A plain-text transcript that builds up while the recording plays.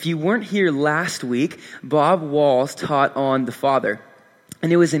If you weren't here last week, Bob Walls taught on the Father.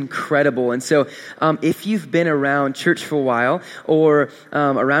 And it was incredible. And so if you've been around church for a while or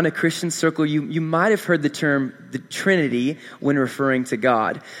around a Christian circle, you might have heard the term the Trinity when referring to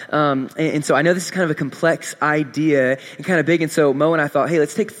God. And so I know this is kind of a complex idea and kind of big. And so Mo and I thought, hey,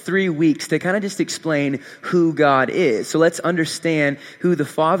 let's take 3 weeks to kind of just explain who God is. So let's understand who the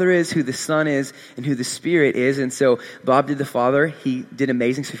Father is, who the Son is, and who the Spirit is. And so Bob did the Father. He did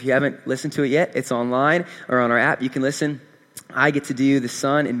amazing. So if you haven't listened to it yet, it's online or on our app. You can listen. I get to do the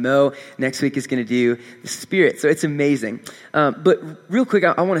Son, and Mo next week is going to do the Spirit. So it's amazing. But real quick,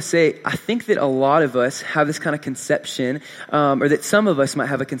 I want to say, I think that a lot of us have this kind of conception, or that some of us might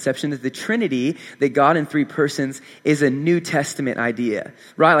have a conception that the Trinity, that God in 3 persons, is a New Testament idea,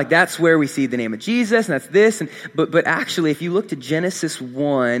 right? Like that's where we see the name of Jesus, and that's this. But actually, if you look to Genesis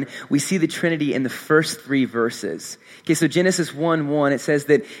 1, we see the Trinity in the first 3 verses. Okay, so Genesis 1:1, it says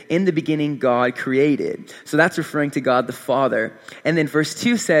that in the beginning God created. So that's referring to God the Father. And then verse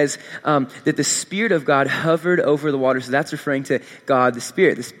 2 says that the Spirit of God hovered over the water. So that's referring to God the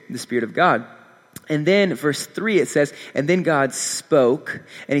Spirit, the Spirit of God. And then verse 3, it says, and then God spoke,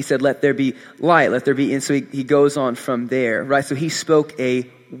 and he said, let there be light, let there be. And so he goes on from there, right? So he spoke a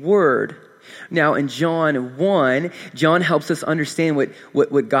word. Now in John 1, John helps us understand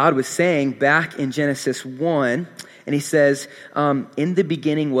what God was saying back in Genesis 1. And he says, in the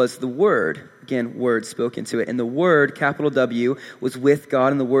beginning was the Word. Again, Word spoken to it. And the Word, capital W, was with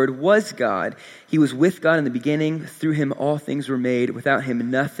God, and the Word was God. He was with God in the beginning. Through him all things were made. Without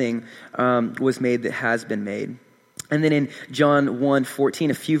him nothing was made that has been made. And then in John 1:14,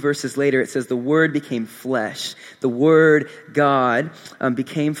 a few verses later, it says, the Word became flesh. The Word, God,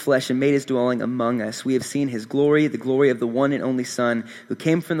 became flesh and made his dwelling among us. We have seen his glory, the glory of the one and only Son, who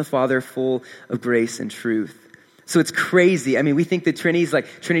came from the Father, full of grace and truth. So it's crazy. I mean, we think that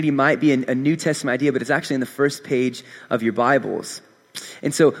Trinity might be a New Testament idea, but it's actually in the first page of your Bibles.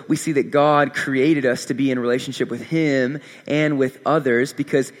 And so we see that God created us to be in a relationship with him and with others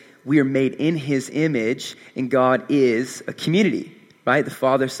because we are made in his image, and God is a community, right? The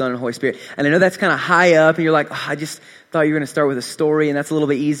Father, Son, and Holy Spirit. And I know that's kind of high up, and you're like, I just thought you were going to start with a story, and that's a little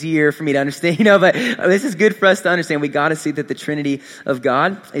bit easier for me to understand, but this is good for us to understand. We got to see that the Trinity of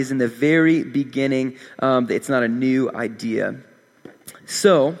God is in the very beginning. It's not a new idea.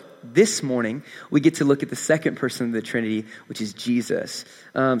 So this morning, we get to look at the second person of the Trinity, which is Jesus.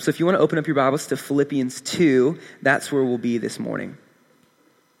 So if you want to open up your Bibles to Philippians 2, that's where we'll be this morning.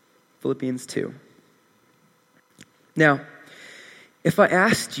 Philippians 2. Now, if I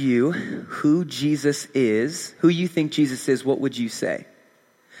asked you who Jesus is, who you think Jesus is, what would you say?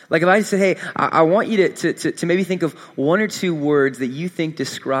 Like if I said, hey, I want you to maybe think of 1 or 2 words that you think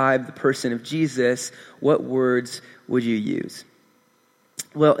describe the person of Jesus, what words would you use?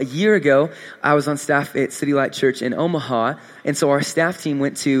 Well, a year ago, I was on staff at City Light Church in Omaha, and so our staff team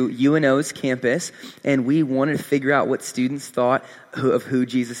went to UNO's campus, and we wanted to figure out what students thought of who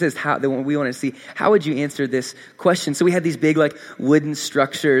Jesus is. We wanted to see, how would you answer this question? So we had these big, wooden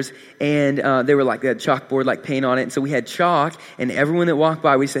structures, and they were they had chalkboard, paint on it, and so we had chalk, and everyone that walked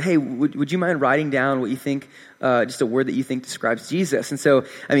by, we said, hey, would you mind writing down what you think, just a word that you think describes Jesus? And so,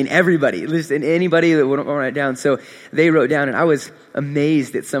 everybody, anybody that wouldn't write it down. So they wrote down, and I was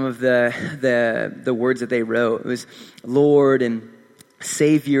amazed at some of the words that they wrote. It was Lord and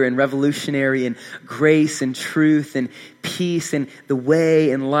Savior and revolutionary and grace and truth and peace and the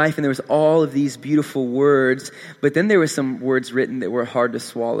way and life. And there was all of these beautiful words. But then there were some words written that were hard to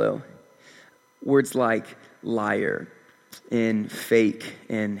swallow. Words like liar and fake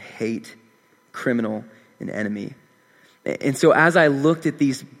and hate, criminal and enemy. And so as I looked at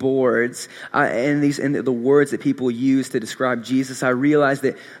these boards and the words that people use to describe Jesus, I realized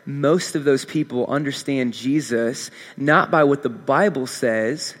that most of those people understand Jesus not by what the Bible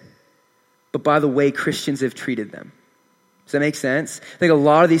says, but by the way Christians have treated them. Does that make sense? I think a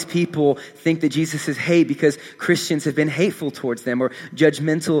lot of these people think that Jesus is hate because Christians have been hateful towards them or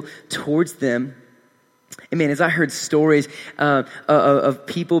judgmental towards them. And man, as I heard stories of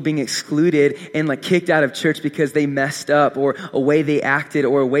people being excluded and kicked out of church because they messed up or a way they acted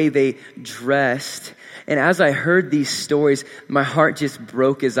or a way they dressed. And as I heard these stories, my heart just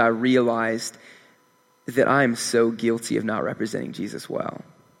broke as I realized that I am so guilty of not representing Jesus well.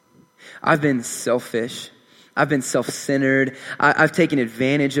 I've been selfish. I've been self-centered. I've taken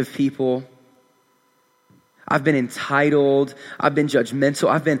advantage of people. I've been entitled, I've been judgmental,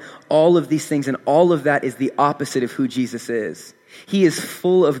 I've been all of these things, and all of that is the opposite of who Jesus is. He is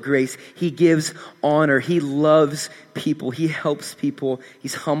full of grace, he gives honor, he loves people, he helps people,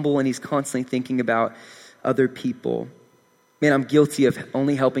 he's humble, and he's constantly thinking about other people. Man, I'm guilty of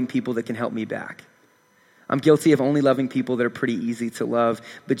only helping people that can help me back. I'm guilty of only loving people that are pretty easy to love,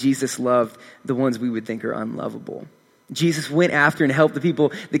 but Jesus loved the ones we would think are unlovable. Jesus went after and helped the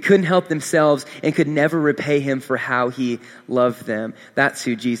people that couldn't help themselves and could never repay him for how he loved them. That's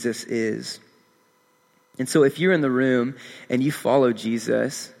who Jesus is. And so if you're in the room and you follow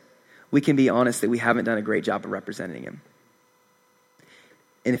Jesus, we can be honest that we haven't done a great job of representing him.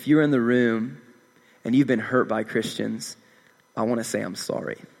 And if you're in the room and you've been hurt by Christians, I want to say I'm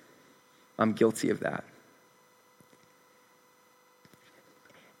sorry. I'm guilty of that.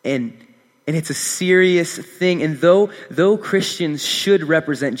 And it's a serious thing. And though Christians should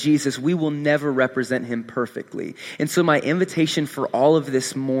represent Jesus, we will never represent him perfectly. And so my invitation for all of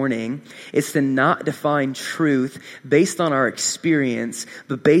this morning is to not define truth based on our experience,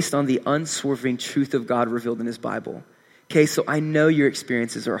 but based on the unswerving truth of God revealed in his Bible. Okay, so I know your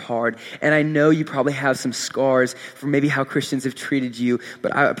experiences are hard, and I know you probably have some scars from maybe how Christians have treated you,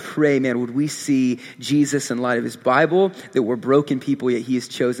 but I pray, man, would we see Jesus in light of his Bible, that we're broken people, yet he has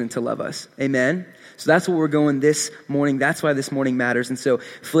chosen to love us. Amen? So that's what we're going this morning. That's why this morning matters. And so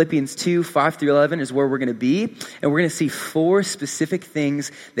Philippians 2, 5 through 11 is where we're going to be, and we're going to see 4 specific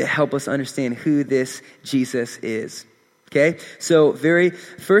things that help us understand who this Jesus is. Okay, so very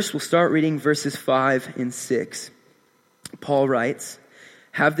first we'll start reading verses 5 and 6. Paul writes,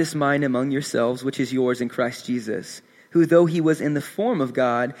 "Have this mind among yourselves, which is yours in Christ Jesus, who though he was in the form of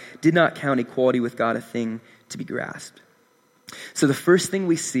God, did not count equality with God a thing to be grasped." So the first thing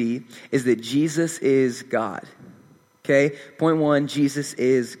we see is that Jesus is God. Okay, point 1, Jesus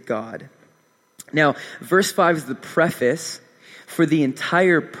is God. Now, verse 5 is the preface for the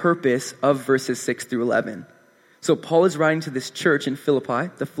entire purpose of verses 6 through 11. So Paul is writing to this church in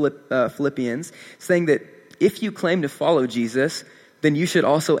Philippi, the Philippians, saying that if you claim to follow Jesus, then you should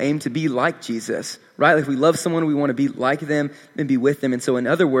also aim to be like Jesus, right? Like if we love someone, we want to be like them and be with them. And so in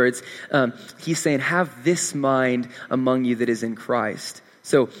other words, he's saying, have this mind among you that is in Christ.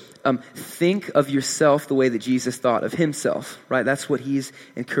 So think of yourself the way that Jesus thought of himself, right? That's what he's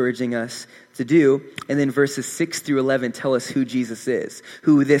encouraging us to do. And then verses 6 through 11 tell us who Jesus is,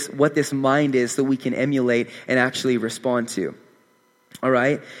 what this mind is so we can emulate and actually respond to. All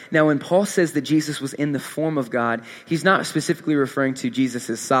right. Now, when Paul says that Jesus was in the form of God, he's not specifically referring to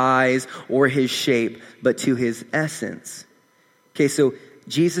Jesus' size or his shape, but to his essence. Okay, so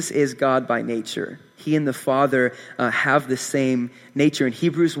Jesus is God by nature. He and the Father have the same nature. And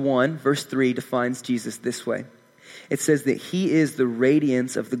Hebrews 1, verse 3 defines Jesus this way. It says that he is the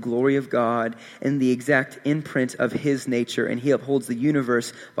radiance of the glory of God and the exact imprint of his nature, and he upholds the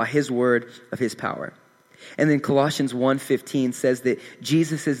universe by his word of his power. And then Colossians 1:15 says that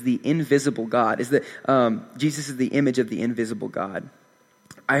Jesus is the invisible God, Jesus is the image of the invisible God.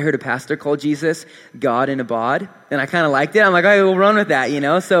 I heard a pastor call Jesus God in a bod, and I kind of liked it. I'm like, all right, we'll run with that,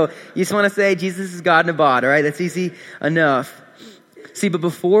 So you just want to say Jesus is God in a bod, all right? That's easy enough. See, but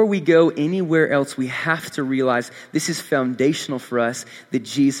before we go anywhere else, we have to realize this is foundational for us, that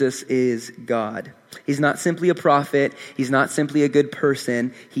Jesus is God. He's not simply a prophet. He's not simply a good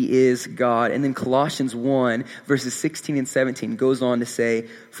person. He is God. And then Colossians 1, verses 16 and 17 goes on to say,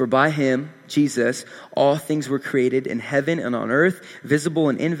 "For by him, Jesus, all things were created in heaven and on earth, visible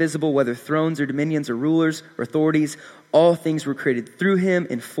and invisible, whether thrones or dominions or rulers or authorities. All things were created through him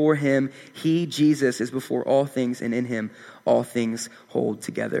and for him. He, Jesus, is before all things, and in him all things hold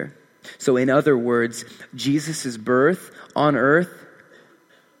together." So in other words, Jesus' birth on earth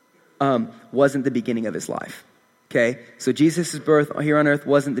wasn't the beginning of his life. Okay? So Jesus' birth here on earth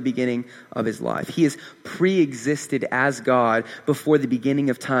wasn't the beginning of his life. He is pre-existed as God before the beginning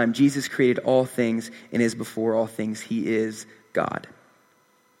of time. Jesus created all things and is before all things. He is God.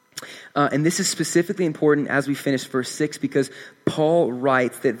 And this is specifically important as we finish verse 6, because Paul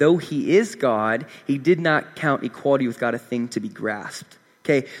writes that though he is God, he did not count equality with God a thing to be grasped.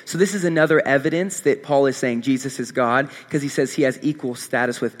 Okay, so this is another evidence that Paul is saying Jesus is God, because he says he has equal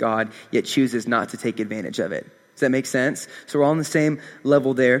status with God, yet chooses not to take advantage of it. Does that make sense? So we're all on the same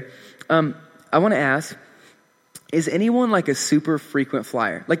level there. I want to ask, is anyone like a super frequent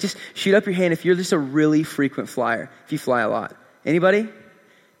flyer? Like just shoot up your hand if you're just a really frequent flyer, if you fly a lot. Anybody?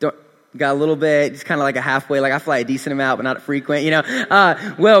 Got a little bit, just kind of like a halfway, like I fly a decent amount, but not frequent,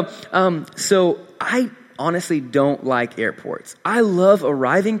 So I honestly don't like airports. I love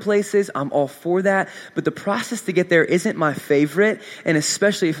arriving places. I'm all for that. But the process to get there isn't my favorite, and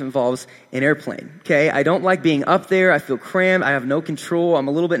especially if it involves an airplane, okay? I don't like being up there. I feel cramped. I have no control. I'm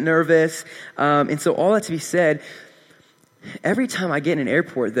a little bit nervous. And so all that to be said, Every time I get in an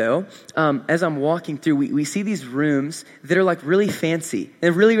airport, though, as I'm walking through, we see these rooms that are like really fancy.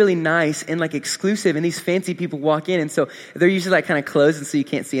 They're really, really nice and like exclusive. And these fancy people walk in, and so they're usually like kind of closed, and so you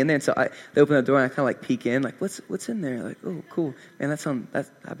can't see in there. And so they open the door, and I kind of like peek in, like what's in there? Like, oh, cool, man,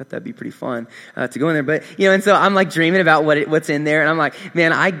 I bet that'd be pretty fun to go in there. But and so I'm like dreaming about what's in there, and I'm like,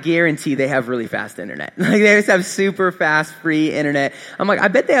 man, I guarantee they have really fast internet. Like they just have super fast free internet. I'm like, I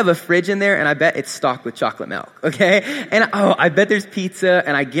bet they have a fridge in there, and I bet it's stocked with chocolate milk. Okay, and I bet there's pizza,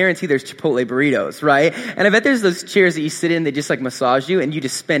 and I guarantee there's Chipotle burritos, right? And I bet there's those chairs that you sit in that just like massage you, and you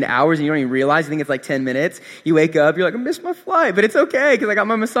just spend hours and you don't even realize. You think it's like 10 minutes. You wake up, you're like, I missed my flight, but it's okay because I got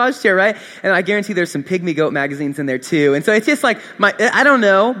my massage chair, right? And I guarantee there's some Pygmy Goat magazines in there too. And so it's just like I don't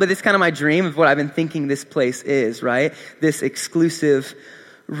know, but it's kind of my dream of what I've been thinking this place is, right? This exclusive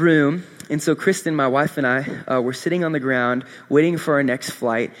room. And so Kristen, my wife, and I were sitting on the ground waiting for our next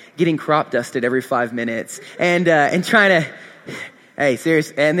flight, getting crop dusted every 5 minutes, and trying to, hey,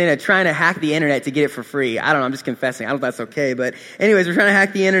 serious, and then trying to hack the internet to get it for free. I don't know, I'm just confessing. I don't know if that's okay, but anyways, we're trying to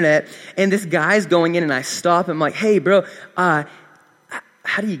hack the internet, and this guy's going in, and I stop, and I'm like, hey, bro,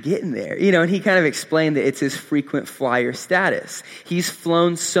 how do you get in there? And he kind of explained that it's his frequent flyer status. He's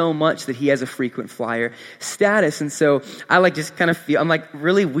flown so much that he has a frequent flyer status. And so I like just kind of feel, I'm like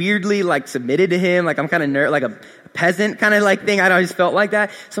really weirdly like submitted to him. Like I'm kind of nerd, like a peasant kind of like thing. I always felt like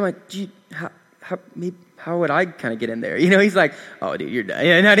that. So I'm like, how would I kind of get in there? He's like, oh, dude, you're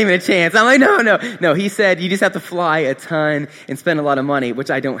done. Not even a chance. I'm like, no. He said, you just have to fly a ton and spend a lot of money, which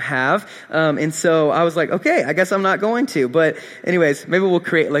I don't have. And so I was like, okay, I guess I'm not going to. But anyways, maybe we'll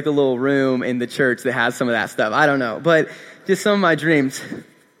create like a little room in the church that has some of that stuff. I don't know. But just some of my dreams.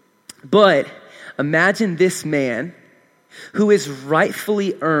 But imagine this man who is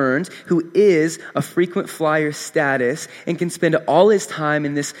rightfully earned, who is a frequent flyer status and can spend all his time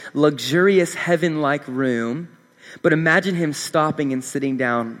in this luxurious heaven-like room. But imagine him stopping and sitting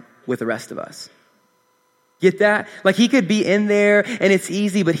down with the rest of us. Get that? Like he could be in there and it's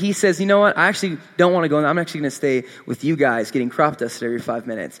easy, but he says, you know what? I actually don't want to go in there. I'm actually going to stay with you guys getting crop dusted every 5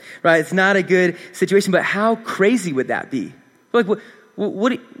 minutes, right? It's not a good situation, but how crazy would that be? Like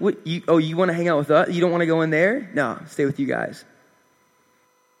you want to hang out with us? You don't want to go in there? No, stay with you guys.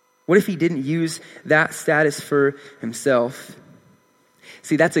 What if he didn't use that status for himself?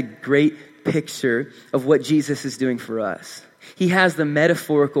 See, that's a great picture of what Jesus is doing for us. He has the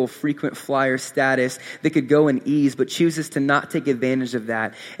metaphorical frequent flyer status that could go in ease, but chooses to not take advantage of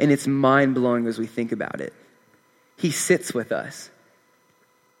that. And it's mind-blowing as we think about it. He sits with us.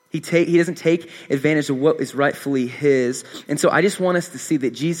 He doesn't take advantage of what is rightfully his. And so I just want us to see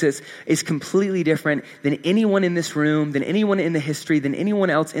that Jesus is completely different than anyone in this room, than anyone in the history, than anyone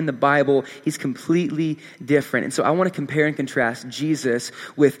else in the Bible. He's completely different. And so I want to compare and contrast Jesus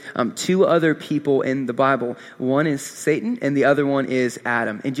with two other people in the Bible. One is Satan and the other one is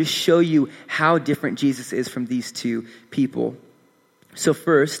Adam. And just show you how different Jesus is from these two people. So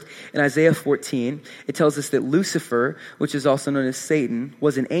first, in Isaiah 14, it tells us that Lucifer, which is also known as Satan,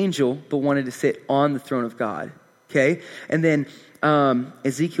 was an angel, but wanted to sit on the throne of God. Okay? And then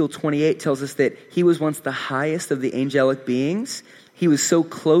Ezekiel 28 tells us that he was once the highest of the angelic beings. He was so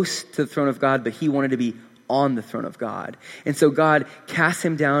close to the throne of God, but he wanted to be on the throne of God. And so God cast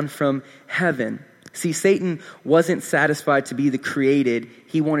him down from heaven. See, Satan wasn't satisfied to be the created.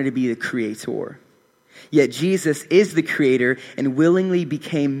 He wanted to be the creator. Yet Jesus is the creator and willingly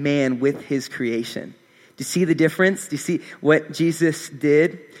became man with his creation. Do you see the difference? Do you see what Jesus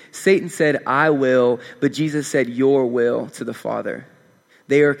did? Satan said, I will, but Jesus said, your will to the Father.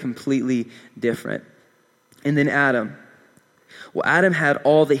 They are completely different. And then Adam. Well, Adam had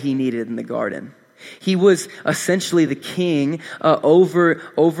all that he needed in the garden. He was essentially the king over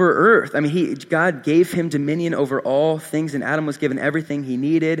earth. I mean, God gave him dominion over all things, and Adam was given everything he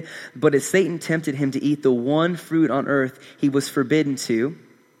needed. But as Satan tempted him to eat the one fruit on earth he was forbidden to,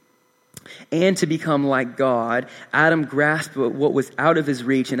 and to become like God, Adam grasped what was out of his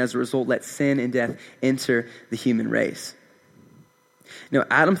reach, and as a result, let sin and death enter the human race. Now,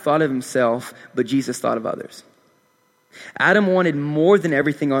 Adam thought of himself, but Jesus thought of others. Adam wanted more than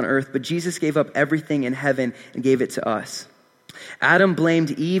everything on earth, but Jesus gave up everything in heaven and gave it to us. Adam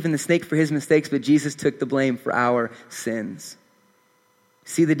blamed Eve and the snake for his mistakes, but Jesus took the blame for our sins.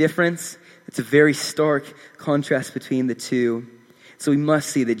 See the difference? It's a very stark contrast between the two. So we must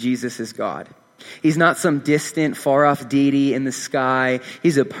see that Jesus is God. He's not some distant, far-off deity in the sky.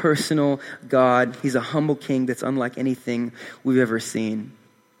 He's a personal God. He's a humble king that's unlike anything we've ever seen.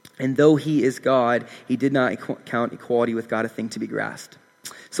 And though he is God, he did not count equality with God a thing to be grasped.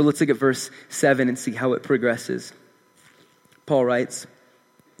 So let's look at verse 7 and see how it progresses. Paul writes,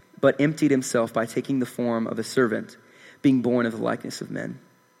 but emptied himself by taking the form of a servant, being born of the likeness of men.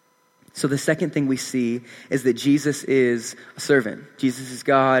 So the second thing we see is that Jesus is a servant. Jesus is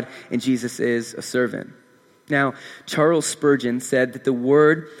God, and Jesus is a servant. Now, Charles Spurgeon said that the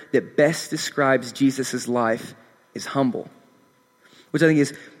word that best describes Jesus' life is humble, which I think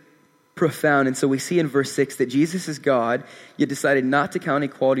is profound. And so we see in verse 6 that Jesus is God, yet decided not to count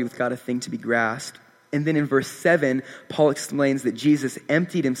equality with God a thing to be grasped. And then in verse 7, Paul explains that Jesus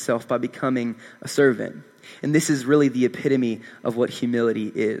emptied himself by becoming a servant. And this is really the epitome of what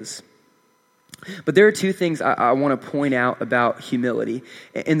humility is. But there are two things I want to point out about humility.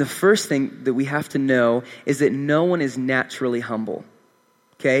 And the first thing that we have to know is that no one is naturally humble.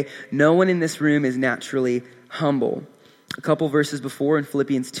 Okay? No one in this room is naturally humble. A couple verses before in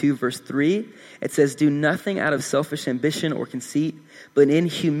Philippians 2 verse 3, it says, "Do nothing out of selfish ambition or conceit, but in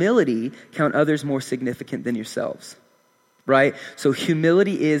humility count others more significant than yourselves." Right? So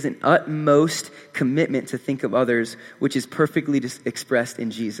humility is an utmost commitment to think of others, which is perfectly expressed in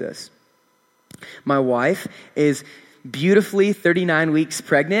Jesus. My wife is beautifully 39 weeks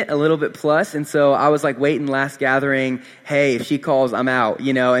pregnant, a little bit plus. And so I was like waiting last gathering, hey, if she calls, I'm out,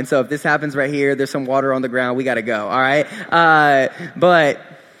 And so if this happens right here, there's some water on the ground, we got to go. All right. But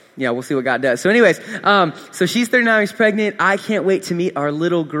we'll see what God does. So anyways, so she's 39 weeks pregnant. I can't wait to meet our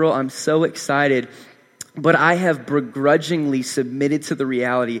little girl. I'm so excited. But I have begrudgingly submitted to the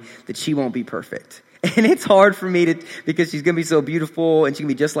reality that she won't be perfect. And it's hard for me because she's going to be so beautiful and she can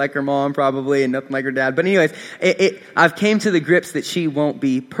be just like her mom probably and nothing like her dad. But anyways, I've came to the grips that she won't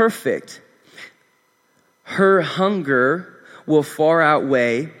be perfect. Her hunger will far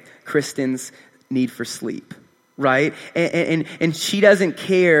outweigh Kristen's need for sleep. Right? And she doesn't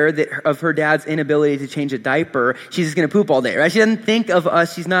care of her dad's inability to change a diaper. She's just going to poop all day, right? She doesn't think of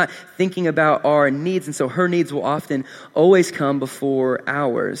us. She's not thinking about our needs. And so her needs will often always come before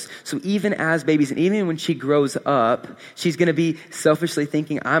ours. So even as babies, and even when she grows up, she's going to be selfishly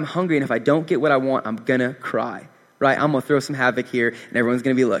thinking, I'm hungry. And if I don't get what I want, I'm going to cry. Right? I'm going to throw some havoc here and everyone's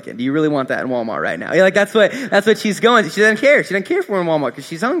going to be looking. Do you really want that in Walmart right now? Like that's what she's going. She doesn't care. She doesn't care for in Walmart because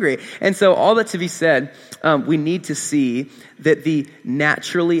she's hungry. And so all that to be said, we need to see that the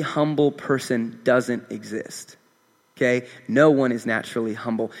naturally humble person doesn't exist. Okay? No one is naturally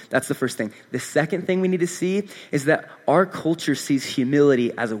humble. That's the first thing. The second thing we need to see is that our culture sees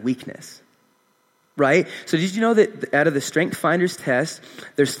humility as a weakness. Right? So did you know that out of the Strength Finders test,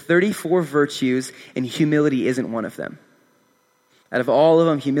 there's 34 virtues and humility isn't one of them? Out of all of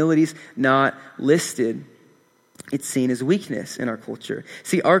them, humility's not listed. It's seen as weakness in our culture.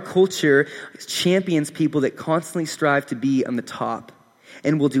 See, our culture champions people that constantly strive to be on the top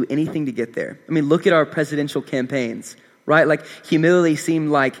and will do anything to get there. I mean, look at our presidential campaigns. Right? Like humility seemed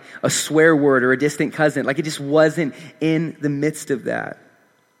like a swear word or a distant cousin. Like it just wasn't in the midst of that.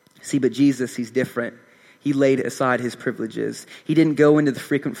 See, but Jesus, he's different. He laid aside his privileges. He didn't go into the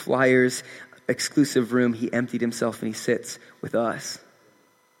frequent flyers exclusive room. He emptied himself and he sits with us.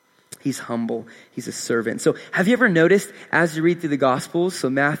 He's humble. He's a servant. So have you ever noticed as you read through the Gospels, so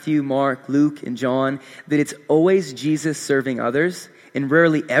Matthew, Mark, Luke, and John, that it's always Jesus serving others and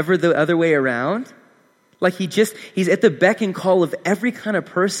rarely ever the other way around? Like he's at the beck and call of every kind of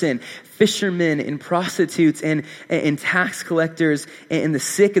person, fishermen and prostitutes and tax collectors and the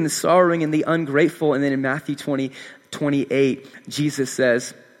sick and the sorrowing and the ungrateful. And then in Matthew 20:28, Jesus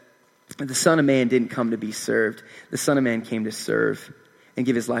says, the Son of Man didn't come to be served. The Son of Man came to serve and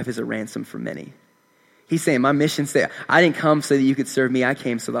give his life as a ransom for many. He's saying, my mission said, I didn't come so that you could serve me. I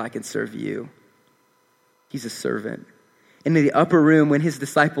came so that I could serve you. He's a servant. In the upper room, when his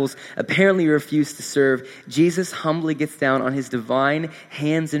disciples apparently refused to serve, Jesus humbly gets down on his divine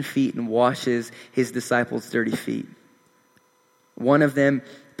hands and feet and washes his disciples' dirty feet. One of them,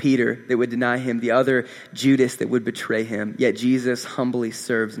 Peter, that would deny him. The other, Judas, that would betray him. Yet Jesus humbly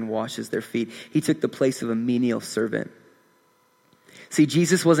serves and washes their feet. He took the place of a menial servant. See,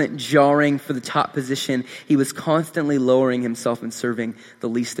 Jesus wasn't jarring for the top position. He was constantly lowering himself and serving the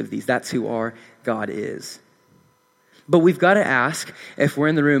least of these. That's who our God is. But we've got to ask, if we're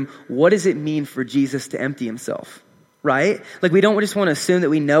in the room, what does it mean for Jesus to empty himself? Right? Like we don't just want to assume that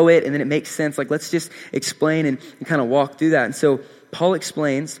we know it and then it makes sense. Like let's just explain and kind of walk through that. And so Paul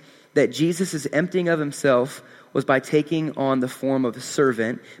explains that Jesus' emptying of himself was by taking on the form of a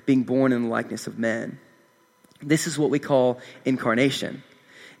servant, being born in the likeness of men. This is what we call incarnation.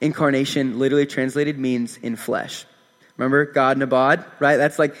 Incarnation, literally translated, means in flesh. Remember, God Nabad, right?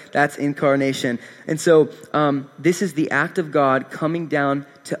 That's incarnation. And so this is the act of God coming down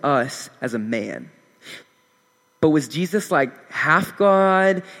to us as a man. But was Jesus like half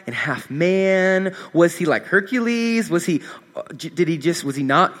God and half man? Was he like Hercules? Was he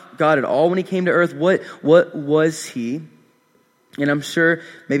not God at all when he came to earth? What was he? And I'm sure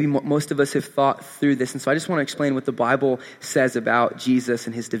maybe most of us have thought through this. And so I just want to explain what the Bible says about Jesus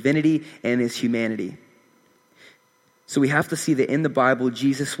and his divinity and his humanity. So we have to see that in the Bible,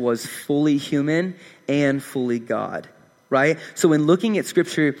 Jesus was fully human and fully God, right? So when looking at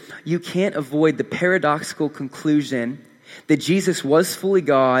Scripture, you can't avoid the paradoxical conclusion that Jesus was fully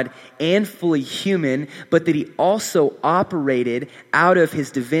God and fully human, but that he also operated out of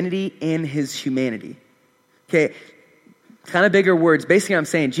his divinity and his humanity. Okay, kind of bigger words. Basically, I'm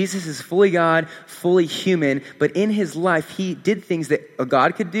saying Jesus is fully God, fully human, but in his life, he did things that a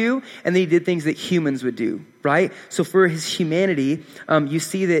God could do, and then he did things that humans would do, right? So for his humanity, you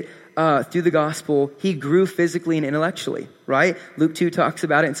see that through the gospel, he grew physically and intellectually, right? Luke 2 talks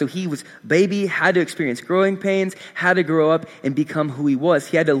about it. And so he was baby, had to experience growing pains, had to grow up and become who he was.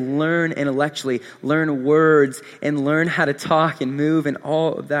 He had to learn intellectually, learn words, and learn how to talk and move and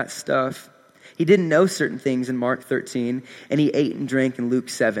all of that stuff. He didn't know certain things in Mark 13, and he ate and drank in Luke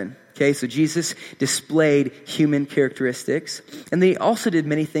 7. Okay, so Jesus displayed human characteristics, and then he also did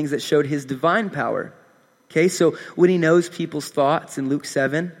many things that showed his divine power. Okay, so when he knows people's thoughts in Luke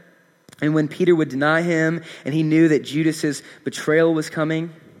 7, and when Peter would deny him, and he knew that Judas's betrayal was coming.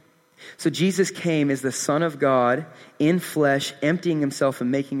 So Jesus came as the Son of God in flesh, emptying himself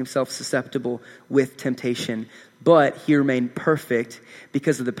and making himself susceptible with temptation. But he remained perfect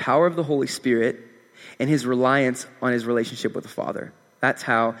because of the power of the Holy Spirit and his reliance on his relationship with the Father. That's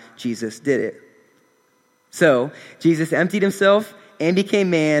how Jesus did it. So Jesus emptied himself and became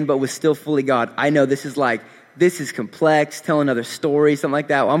man, but was still fully God. I know this is complex, tell another story, something like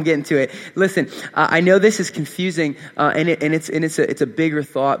that. Well, I'm getting to it. Listen, I know this is confusing, and it's a bigger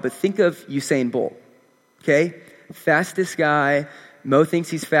thought, but think of Usain Bolt, okay? Fastest guy. Mo thinks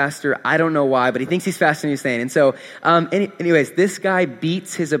he's faster. I don't know why, but he thinks he's faster than Usain. And so, anyways, this guy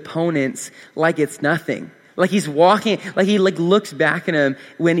beats his opponents like it's nothing. Like he's walking, like he looks back at him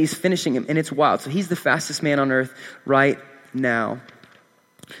when he's finishing him, and it's wild. So he's the fastest man on earth right now.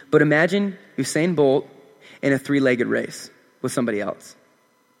 But imagine Usain Bolt in a 3-legged race with somebody else.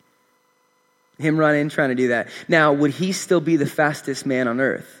 Him running, trying to do that. Now, would he still be the fastest man on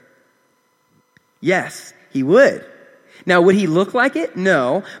earth? Yes, he would. Now, would he look like it?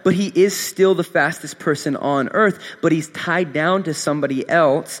 No, but he is still the fastest person on earth, but he's tied down to somebody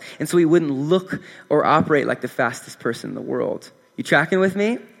else, and so he wouldn't look or operate like the fastest person in the world. You tracking with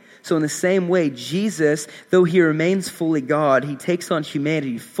me? So in the same way, Jesus, though he remains fully God, he takes on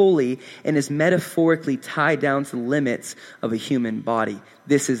humanity fully and is metaphorically tied down to the limits of a human body.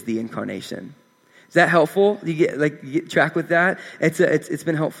 This is the incarnation. Is that helpful? You get track with that? It's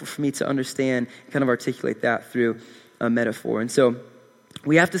been helpful for me to understand, kind of articulate that through a metaphor. And so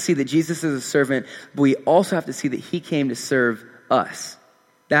we have to see that Jesus is a servant, but we also have to see that he came to serve us.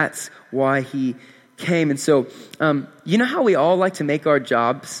 That's why he came. And so, you know how we all like to make our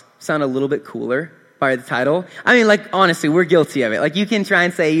jobs sound a little bit cooler by the title? I mean, like, honestly, we're guilty of it. Like, you can try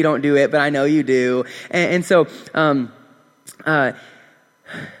and say you don't do it, but I know you do. And so,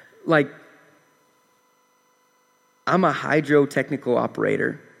 like, I'm a hydro-technical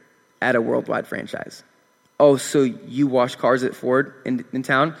operator at a worldwide franchise. Oh, so you wash cars at Ford in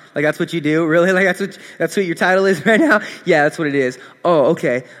town? Like, that's what you do? Really? Like, that's what your title is right now? Yeah, that's what it is. Oh,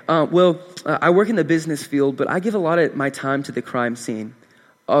 okay. I work in the business field, but I give a lot of my time to the crime scene.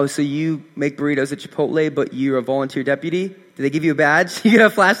 Oh, so you make burritos at Chipotle, but you're a volunteer deputy? Did they give you a badge? You get a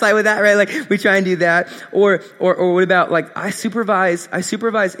flashlight with that, right? Like, we try and do that. Or what about, like, I supervise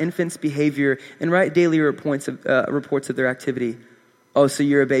infants' behavior and write daily reports of their activity. Oh, so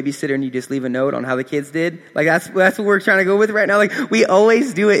you're a babysitter and you just leave a note on how the kids did? Like, that's what we're trying to go with right now. Like, we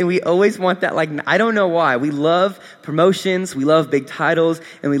always do it, and we always want that. Like, I don't know why. We love promotions, we love big titles,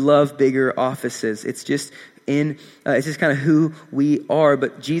 and we love bigger offices. It's just kind of who we are.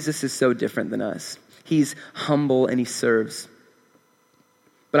 But Jesus is so different than us. He's humble and he serves.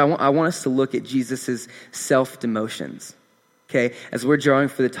 But I want us to look at Jesus' self-demotions. Okay, as we're drawing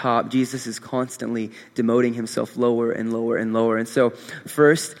for the top, Jesus is constantly demoting himself lower and lower and lower. And so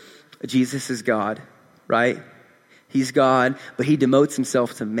first, Jesus is God, right? He's God, but he demotes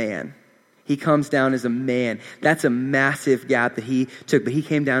himself to man. He comes down as a man. That's a massive gap that he took, but he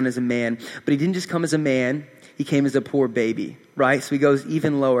came down as a man. But he didn't just come as a man, he came as a poor baby, right? So he goes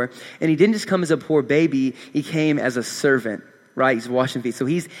even lower. And he didn't just come as a poor baby, he came as a servant. Right, he's washing feet. So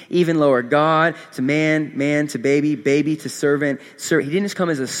he's even lower. God to man to baby, baby to servant. He didn't just come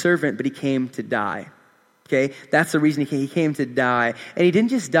as a servant, but he came to die. Okay, that's the reason he came to die. And he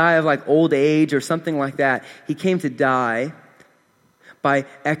didn't just die of like old age or something like that. He came to die by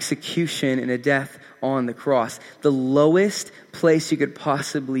execution and a death on the cross. The lowest place you could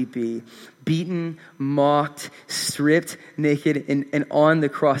possibly be. Beaten, mocked, stripped naked, and on the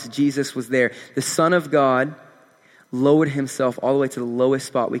cross, Jesus was there. The Son of God lowered himself all the way to the lowest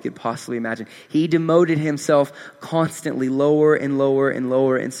spot we could possibly imagine. He demoted himself constantly lower and lower and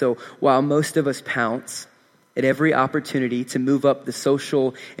lower. And so while most of us pounce at every opportunity to move up the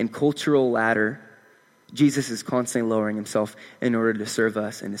social and cultural ladder, Jesus is constantly lowering himself in order to serve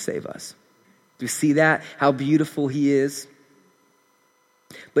us and to save us. Do you see that? How beautiful he is?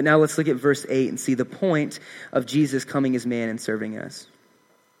 But now let's look at verse 8 and see the point of Jesus coming as man and serving us.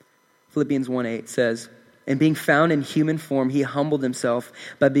 Philippians 1:8 says, "And being found in human form, he humbled himself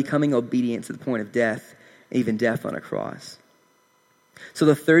by becoming obedient to the point of death, even death on a cross." So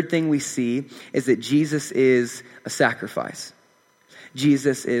the third thing we see is that Jesus is a sacrifice.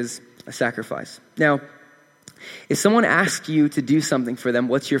 Jesus is a sacrifice. Now, if someone asks you to do something for them,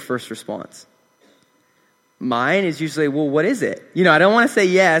 what's your first response? Mine is usually, well, what is it? I don't want to say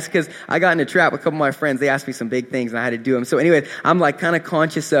yes because I got in a trap with a couple of my friends. They asked me some big things and I had to do them. So anyway, I'm like kind of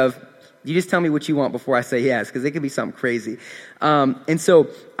conscious of, you just tell me what you want before I say yes, because it could be something crazy. And so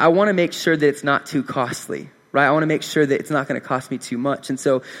I want to make sure that it's not too costly, right? I want to make sure that it's not going to cost me too much. And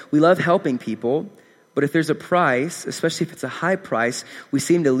so we love helping people, but if there's a price, especially if it's a high price, we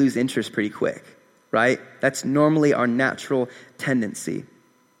seem to lose interest pretty quick, right? That's normally our natural tendency.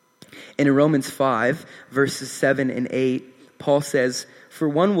 And in Romans 5, verses 7 and 8, Paul says, "For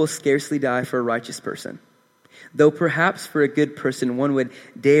one will scarcely die for a righteous person, though perhaps for a good person one would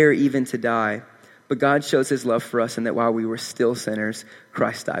dare even to die. But God shows his love for us in that while we were still sinners,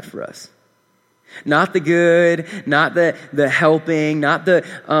 Christ died for us." Not the good, not the helping, not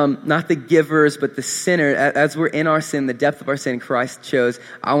the givers, but the sinner. As we're in our sin, the depth of our sin, Christ chose,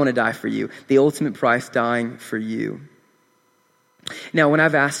 I want to die for you. The ultimate price, dying for you. Now, when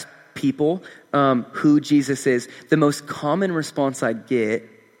I've asked people who Jesus is, the most common response I get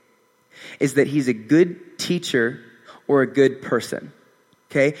is that he's a good teacher or a good person.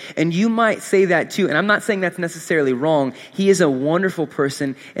 Okay? And you might say that too. And I'm not saying that's necessarily wrong. He is a wonderful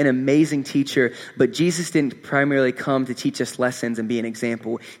person, an amazing teacher. But Jesus didn't primarily come to teach us lessons and be an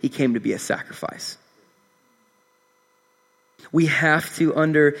example. He came to be a sacrifice. We have to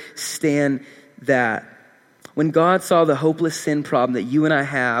understand that. When God saw the hopeless sin problem that you and I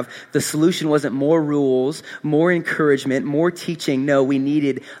have, the solution wasn't more rules, more encouragement, more teaching. No, we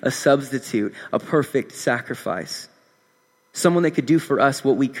needed a substitute, a perfect sacrifice. Someone that could do for us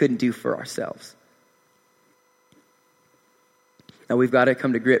what we couldn't do for ourselves. Now we've got to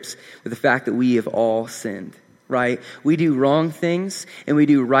come to grips with the fact that we have all sinned, right? We do wrong things and we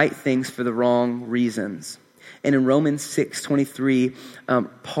do right things for the wrong reasons. And in Romans 6:23,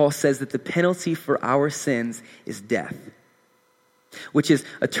 Paul says that the penalty for our sins is death, which is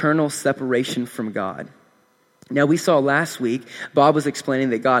eternal separation from God. Now, we saw last week, Bob was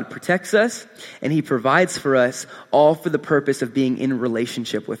explaining that God protects us and he provides for us, all for the purpose of being in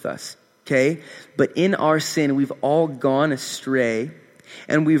relationship with us, okay? But in our sin, we've all gone astray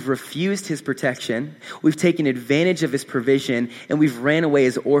and we've refused his protection. We've taken advantage of his provision and we've ran away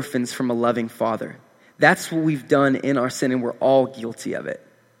as orphans from a loving father. That's what we've done in our sin, and we're all guilty of it.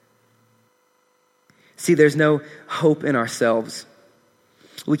 See, there's no hope in ourselves.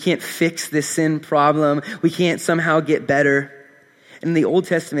 We can't fix this sin problem. We can't somehow get better. In the Old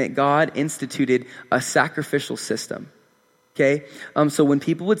Testament, God instituted a sacrificial system. Okay? So when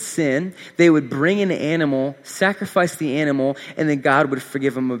people would sin, they would bring an animal, sacrifice the animal, and then God would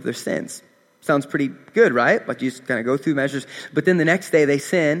forgive them of their sins. Sounds pretty good, right? Like you just kind of go through measures. But then the next day they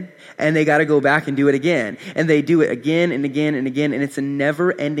sin and they got to go back and do it again. And they do it again and again and again. And it's a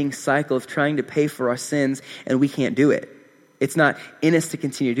never-ending cycle of trying to pay for our sins, and we can't do it. It's not in us to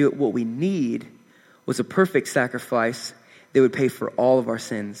continue to do it. What we need was a perfect sacrifice that would pay for all of our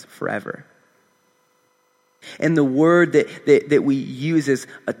sins forever. And the word that we use is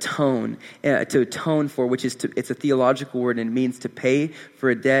atone, to atone for, which is it's a theological word and it means to pay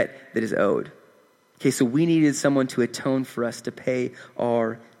for a debt that is owed. Okay, so we needed someone to atone for us, to pay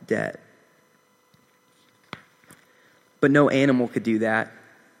our debt. But no animal could do that.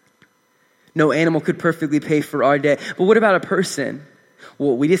 No animal could perfectly pay for our debt. But what about a person?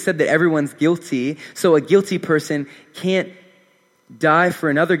 Well, we just said that everyone's guilty, so a guilty person can't die for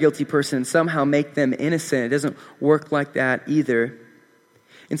another guilty person and somehow make them innocent. It doesn't work like that either.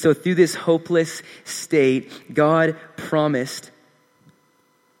 And so through this hopeless state, God promised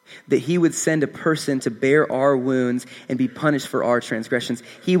that he would send a person to bear our wounds and be punished for our transgressions.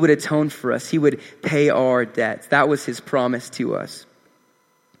 He would atone for us. He would pay our debts. That was his promise to us.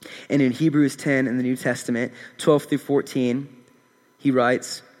 And in Hebrews 10 in the New Testament, 12 through 14, he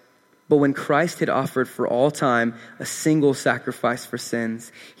writes, "But when Christ had offered for all time a single sacrifice for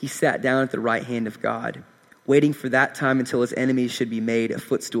sins, he sat down at the right hand of God, waiting for that time until his enemies should be made a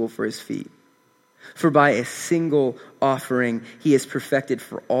footstool for his feet. For by a single offering, he has perfected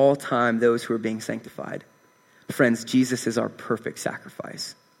for all time those who are being sanctified." Friends, Jesus is our perfect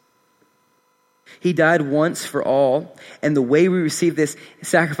sacrifice. He died once for all, and the way we receive this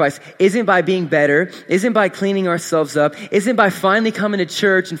sacrifice isn't by being better, isn't by cleaning ourselves up, isn't by finally coming to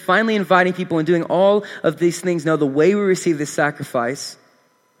church and finally inviting people and doing all of these things. No, the way we receive this sacrifice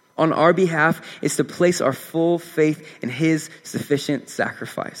on our behalf is to place our full faith in his sufficient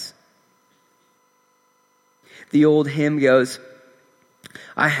sacrifice. The old hymn goes,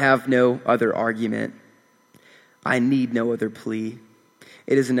 "I have no other argument. I need no other plea.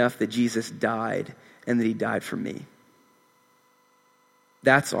 It is enough that Jesus died and that he died for me."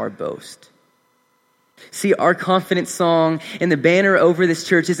 That's our boast. See, our confident song and the banner over this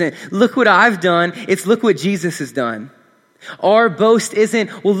church isn't, "Look what I've done." It's, "Look what Jesus has done." Our boast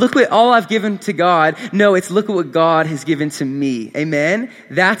isn't, "Well, look what all I've given to God." No, it's, "Look at what God has given to me." Amen?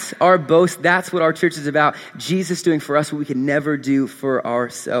 That's our boast. That's what our church is about. Jesus doing for us what we could never do for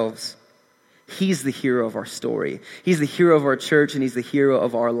ourselves. He's the hero of our story. He's the hero of our church, and he's the hero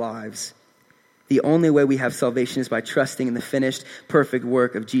of our lives. The only way we have salvation is by trusting in the finished, perfect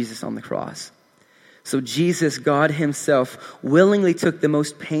work of Jesus on the cross. So Jesus, God himself, willingly took the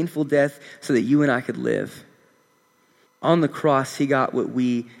most painful death so that you and I could live. On the cross, he got what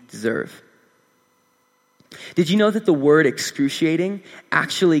we deserve. Did you know that the word excruciating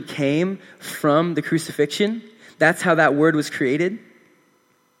actually came from the crucifixion? That's how that word was created.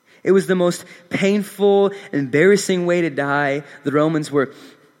 It was the most painful, embarrassing way to die. The Romans were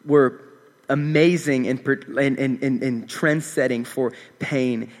amazing and trend-setting for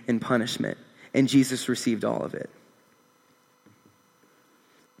pain and punishment. And Jesus received all of it.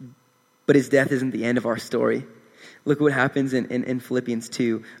 But his death isn't the end of our story. Look what happens in Philippians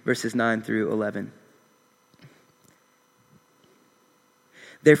 2, verses 9 through 11.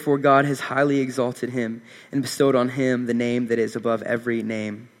 "Therefore God has highly exalted him and bestowed on him the name that is above every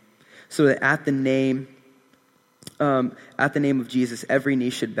name, so that at the name of Jesus, every knee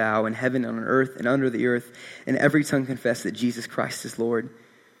should bow in heaven and on earth and under the earth, and every tongue confess that Jesus Christ is Lord,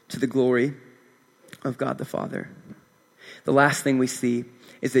 to the glory of God the Father." The last thing we see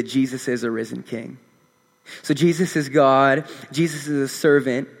is that Jesus is a risen King. So Jesus is God, Jesus is a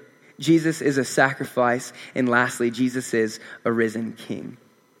servant, Jesus is a sacrifice, and lastly, Jesus is a risen King.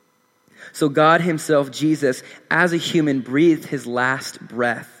 So God himself, Jesus, as a human, breathed his last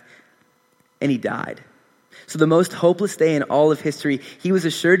breath, and he died. So the most hopeless day in all of history, he was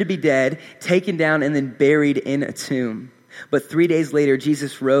assured to be dead, taken down, and then buried in a tomb. But 3 days later,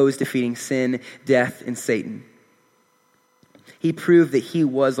 Jesus rose, defeating sin, death, and Satan. He proved that he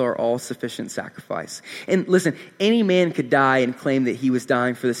was our all-sufficient sacrifice. And listen, any man could die and claim that he was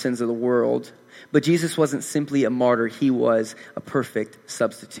dying for the sins of the world. But Jesus wasn't simply a martyr. He was a perfect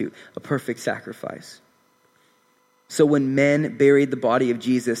substitute, a perfect sacrifice. So when men buried the body of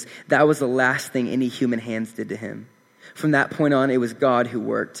Jesus, that was the last thing any human hands did to him. From that point on, it was God who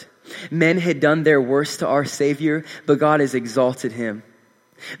worked. Men had done their worst to our Savior, but God has exalted him.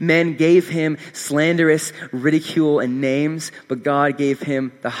 Men gave him slanderous ridicule and names, but God gave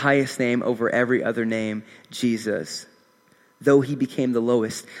him the highest name over every other name, Jesus. Though he became the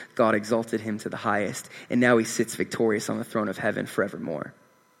lowest, God exalted him to the highest, and now he sits victorious on the throne of heaven forevermore.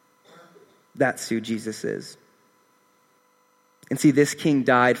 That's who Jesus is. And see, this king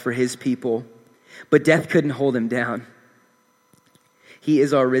died for his people, but death couldn't hold him down. He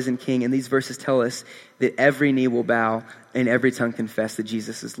is our risen King, and these verses tell us that every knee will bow and every tongue confess that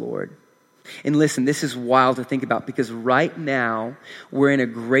Jesus is Lord. And listen, this is wild to think about, because right now we're in a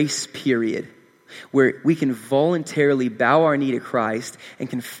grace period where we can voluntarily bow our knee to Christ and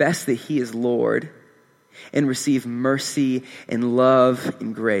confess that he is Lord and receive mercy and love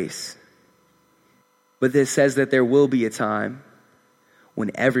and grace. But this says that there will be a time when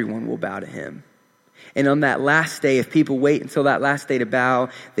everyone will bow to him. And on that last day, if people wait until that last day to bow,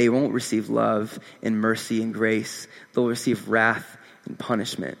 they won't receive love and mercy and grace. They'll receive wrath and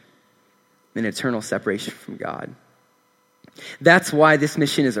punishment and eternal separation from God. That's why this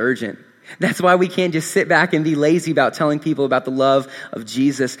mission is urgent. That's why we can't just sit back and be lazy about telling people about the love of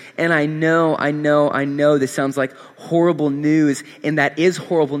Jesus. And I know this sounds like horrible news, and that is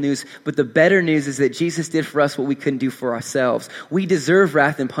horrible news. But the better news is that Jesus did for us what we couldn't do for ourselves. We deserve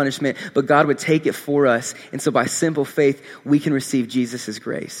wrath and punishment, but God would take it for us. And so by simple faith, we can receive Jesus'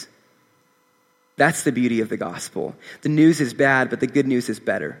 grace. That's the beauty of the gospel. The news is bad, but the good news is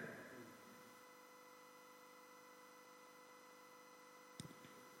better.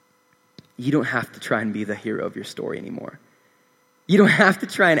 You don't have to try and be the hero of your story anymore. You don't have to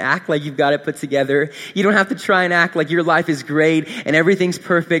try and act like you've got it put together. You don't have to try and act like your life is great and everything's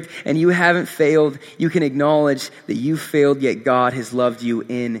perfect and you haven't failed. You can acknowledge that you failed, yet God has loved you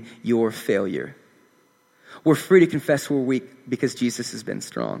in your failure. We're free to confess we're weak because Jesus has been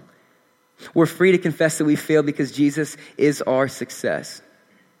strong. We're free to confess that we failed because Jesus is our success.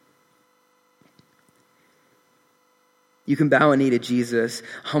 You can bow a knee to Jesus,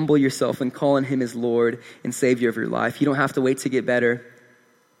 humble yourself, and call on him as Lord and Savior of your life. You don't have to wait to get better.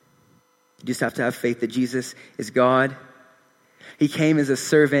 You just have to have faith that Jesus is God. He came as a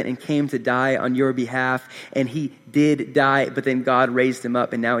servant and came to die on your behalf, and he did die, but then God raised him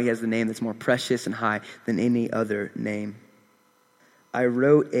up, and now he has the name that's more precious and high than any other name. I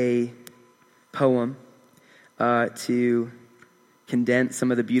wrote a poem to condense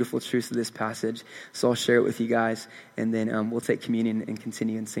some of the beautiful truths of this passage. So I'll share it with you guys, and then we'll take communion and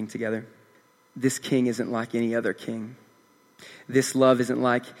continue and sing together. This king isn't like any other king. This love isn't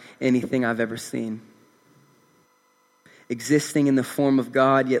like anything I've ever seen. Existing in the form of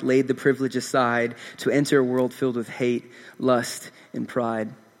God, yet laid the privilege aside to enter a world filled with hate, lust, and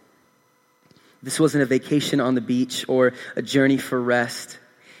pride. This wasn't a vacation on the beach or a journey for rest.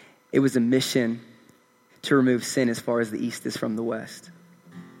 It was a mission to remove sin as far as the east is from the west.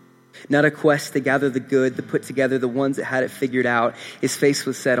 Not a quest to gather the good, to put together the ones that had it figured out. His face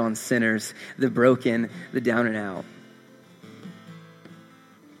was set on sinners, the broken, the down and out.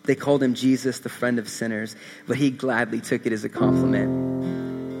 They called him Jesus, the friend of sinners, but he gladly took it as a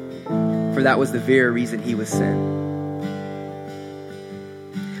compliment. For that was the very reason he was sent.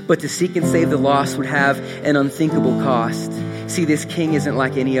 But to seek and save the lost would have an unthinkable cost. See, this king isn't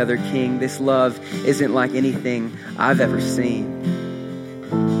like any other king. This love isn't like anything I've ever seen.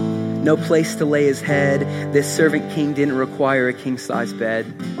 No place to lay his head. This servant king didn't require a king-size bed.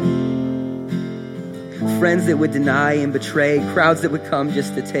 Friends that would deny and betray, crowds that would come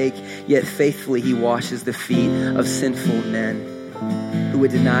just to take, yet faithfully he washes the feet of sinful men who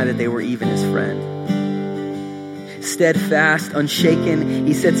would deny that they were even his friend. Steadfast, unshaken,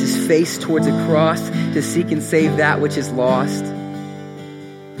 he sets his face towards a cross to seek and save that which is lost.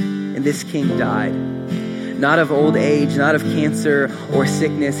 And this king died. Not of old age, not of cancer or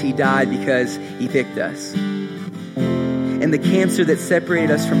sickness. He died because he picked us. And the cancer that separated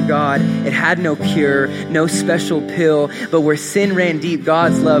us from God, it had no cure, no special pill. But where sin ran deep,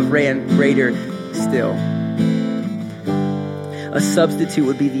 God's love ran greater still. A substitute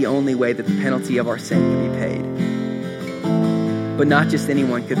would be the only way that the penalty of our sin could be paid. But not just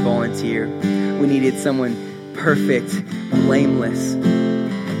anyone could volunteer. We needed someone perfect, blameless,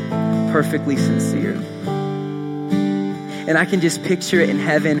 perfectly sincere. And I can just picture it in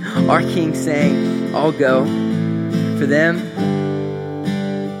heaven, our king saying, I'll go. For them,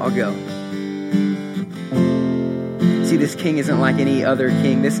 I'll go. See, this king isn't like any other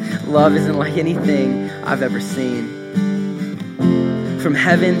king. This love isn't like anything I've ever seen. From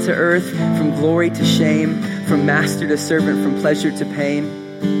heaven to earth, from glory to shame, from master to servant, from pleasure to pain,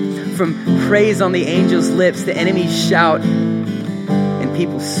 from praise on the angels' lips, the enemies shout and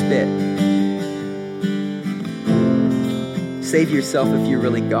people spit. Save yourself if you're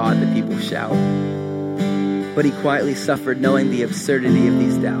really God, the people shout. But he quietly suffered, knowing the absurdity of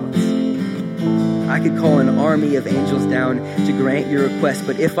these doubts. I could call an army of angels down to grant your request,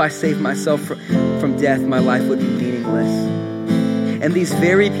 but if I save myself from death, my life would be meaningless. And these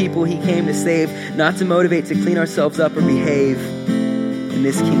very people he came to save, not to motivate, to clean ourselves up or behave. And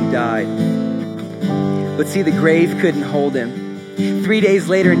this king died. But see, the grave couldn't hold him. 3 days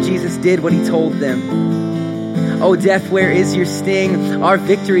later, and Jesus did what he told them. Oh, death, where is your sting? Our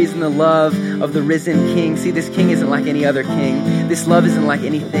victory is in the love of the risen king. See, this king isn't like any other king. This love isn't like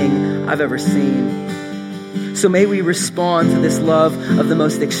anything I've ever seen. So may we respond to this love of the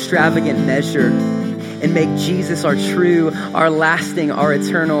most extravagant measure and make Jesus our true, our lasting, our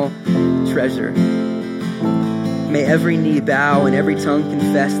eternal treasure. May every knee bow and every tongue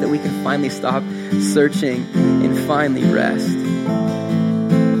confess that we can finally stop searching and finally rest.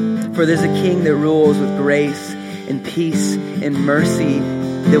 For there's a king that rules with grace and peace and mercy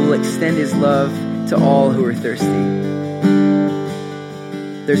that will extend his love to all who are thirsty.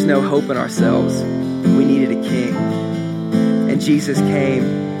 there's no hope in ourselves. We needed a king. And Jesus came,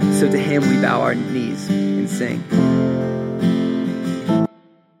 so to him we bow our knees and sing.